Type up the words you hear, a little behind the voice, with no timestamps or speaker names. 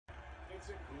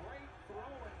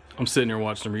I'm sitting here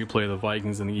watching the replay of the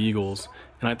Vikings and the Eagles,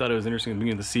 and I thought it was interesting at the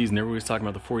beginning of the season. Everybody's talking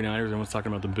about the 49ers, everyone's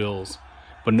talking about the Bills.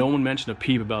 But no one mentioned a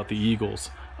peep about the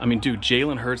Eagles. I mean, dude,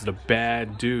 Jalen Hurts is a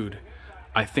bad dude.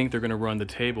 I think they're going to run the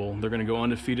table. They're going to go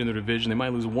undefeated in their division. They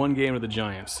might lose one game to the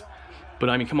Giants. But,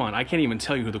 I mean, come on. I can't even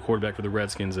tell you who the quarterback for the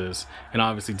Redskins is. And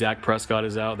obviously, Dak Prescott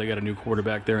is out. They got a new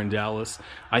quarterback there in Dallas.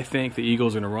 I think the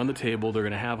Eagles are going to run the table. They're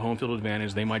going to have home field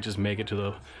advantage. They might just make it to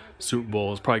the Super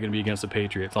Bowl. It's probably going to be against the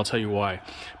Patriots. I'll tell you why.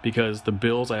 Because the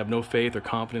Bills, I have no faith or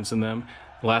confidence in them.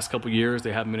 The last couple of years,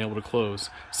 they haven't been able to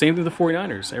close. Same thing with the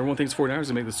 49ers. Everyone thinks 49ers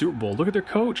will make the Super Bowl. Look at their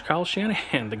coach, Kyle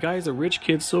Shanahan. The guy's a rich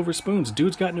kid, silver spoons.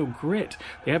 Dude's got no grit.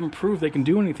 They haven't proved they can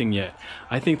do anything yet.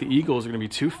 I think the Eagles are going to be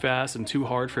too fast and too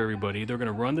hard for everybody. They're going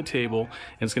to run the table,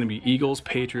 and it's going to be Eagles,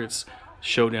 Patriots,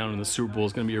 showdown in the Super Bowl.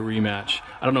 Is going to be a rematch.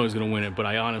 I don't know who's going to win it, but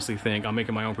I honestly think I'm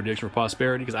making my own prediction for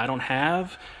prosperity because I don't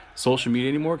have social media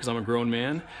anymore because I'm a grown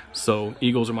man. So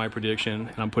Eagles are my prediction,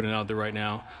 and I'm putting it out there right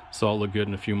now, so I'll look good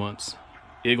in a few months.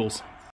 Eagles.